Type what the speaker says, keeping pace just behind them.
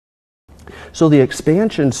So the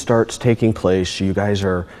expansion starts taking place. You guys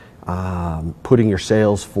are putting your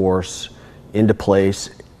sales force into place.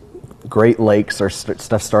 Great Lakes, are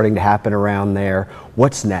stuff starting to happen around there.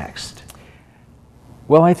 What's next?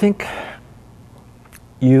 Well, I think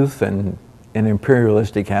youth and an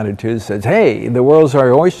imperialistic attitude says, hey, the world's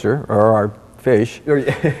our oyster, or our fish.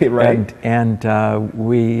 Right. And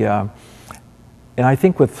I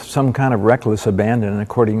think with some kind of reckless abandon,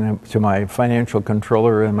 according to my financial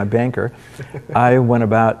controller and my banker, I went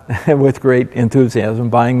about with great enthusiasm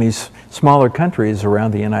buying these smaller countries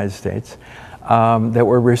around the United States that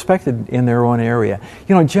were respected in their own area.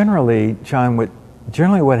 You know, generally, John,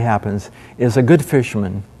 generally what happens is a good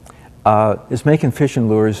fisherman is making fishing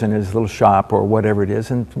lures in his little shop or whatever it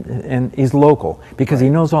is, and he's local because he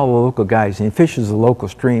knows all the local guys, and he fishes the local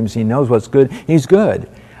streams. He knows what's good. He's good.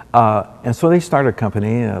 And so they start a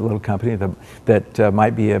company, a little company that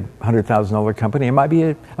might be a $100,000 company. It might be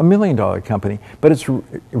a $1 million company, but it's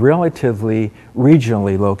relatively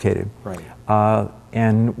regionally located. Right.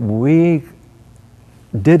 And we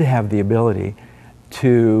did have the ability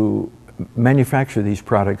to manufacture these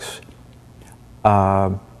products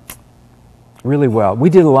really well.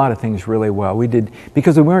 We did a lot of things really well. We did,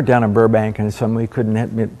 because we weren't down in Burbank and some we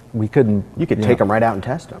couldn't. You could take them right out and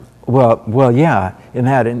test them. Well, yeah, in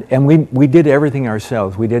that, and we did everything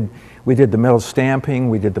ourselves. We did the metal stamping,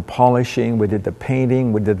 we did the polishing, we did the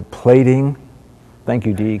painting, we did the plating. Thank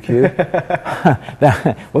you,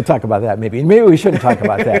 DEQ. We'll talk about that maybe. Maybe we shouldn't talk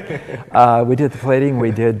about that. We did the plating,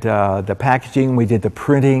 we did the packaging, we did the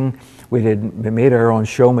printing, we made our own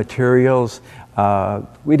show materials.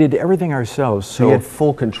 We did everything ourselves. So you had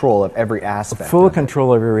full control of every aspect. Full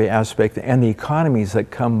control of every aspect and the economies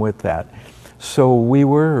that come with that. So we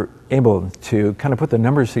were able to kind of put the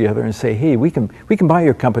numbers together and say, hey, we can buy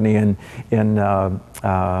your company in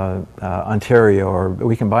Ontario, or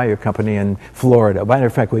we can buy your company in Florida. Matter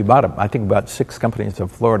of fact, we bought I think about 6 companies in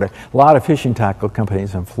Florida. A lot of fishing tackle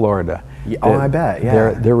companies in Florida. Yeah, I bet.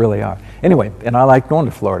 Yeah, there really are. Anyway, and I like going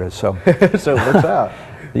to Florida, so so it works out.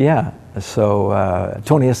 Yeah. So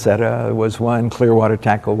Tony Aceta was one, Clearwater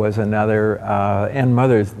Tackle was another, and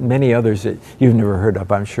many others that you've never heard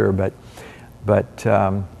of, I'm sure. But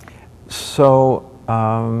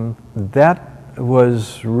that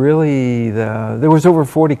was really there was over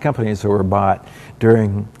 40 companies that were bought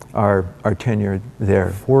during our tenure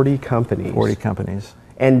there. 40 companies. 40 companies.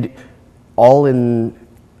 And all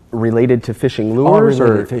related to fishing lures? All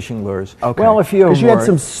related to fishing lures. Okay. Well, a few of them. Because you had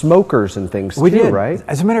some smokers and things too, did. Right?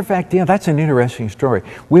 As a matter of fact, yeah, that's an interesting story.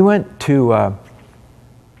 We went to,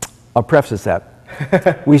 I'll preface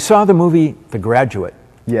that. We saw the movie The Graduate.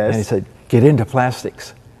 Yes. And he said, get into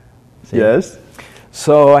plastics. See? Yes.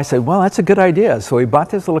 So I said, well, that's a good idea. So we bought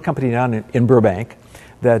this little company down in Burbank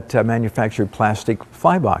that manufactured plastic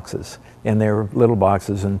fly boxes. And they were little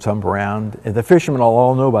boxes and some round. And the fishermen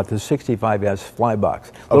all know about the 65S fly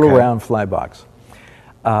box, little round fly box.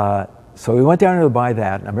 So we went down there to buy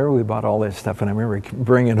that. And I remember we bought all this stuff, and I remember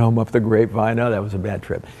bringing it home up the grapevine. Oh, that was a bad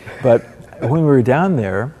trip. But when we were down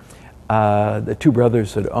there, the 2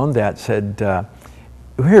 brothers that owned that said,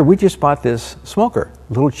 here, we just bought this smoker,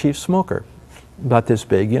 little cheap smoker. About this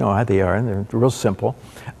big, you know how they are, and they're real simple.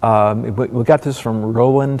 We got this from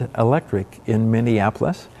Roland Electric in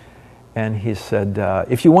Minneapolis. And he said,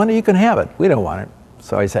 if you want it, you can have it. We don't want it.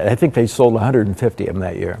 So I said, I think they sold 150 of them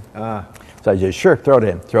that year. So I said, sure, throw it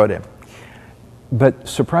in. But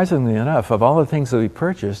surprisingly enough, of all the things that we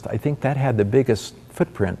purchased, I think that had the biggest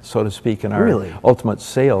footprint, so to speak, in our ultimate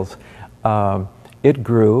sales. It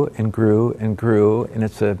grew and grew and grew, and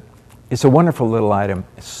it's a wonderful little item.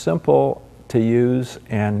 It's simple to use,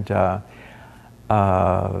 and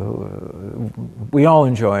we all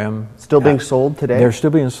enjoy them. Still being sold today? They're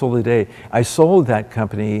still being sold today. I sold that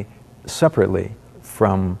company separately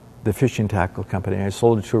from the fishing tackle company. I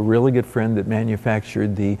sold it to a really good friend that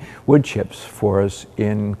manufactured the wood chips for us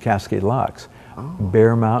in Cascade Locks.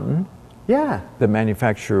 Bear Mountain. Yeah. That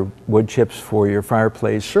manufacture wood chips for your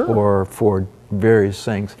fireplace or for various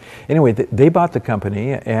things. Anyway, they bought the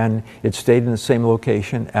company, and it stayed in the same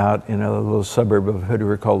location out in a little suburb of Hood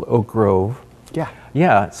River called Oak Grove.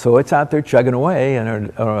 Yeah, so it's out there chugging away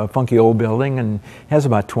in a funky old building, and has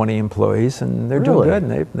about 20 employees, and they're doing good,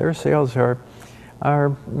 and their sales are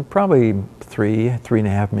probably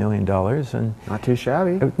 $3.5 million, and not too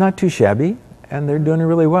shabby. Not too shabby, and they're doing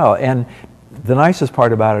really well. And the nicest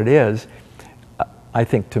part about it is, I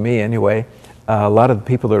think to me anyway, a lot of the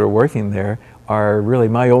people that are working there are really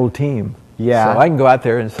my old team. Yeah. So I can go out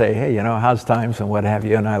there and say, hey, you know, how's times and what have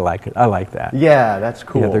you, and I like it. I like that. Yeah, that's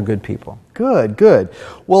cool. Yeah, they're good people. Good.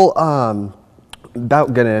 Well,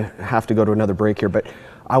 about gonna have to go to another break here, but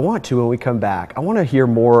I want to, when we come back, I want to hear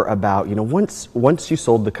more about, once you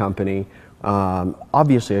sold the company,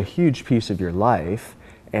 obviously a huge piece of your life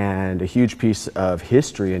and a huge piece of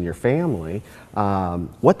history in your family,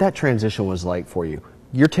 what that transition was like for you.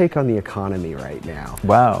 Your take on the economy right now.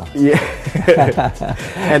 Wow. Yeah.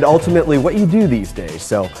 And ultimately what you do these days.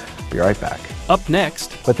 So, be right back. Up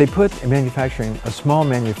next. But they put a small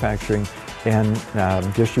manufacturing and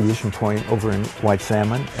distribution point over in White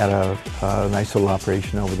Salmon at a nice little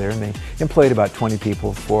operation over there, and they employed about 20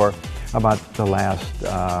 people for about the last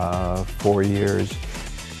 4 years.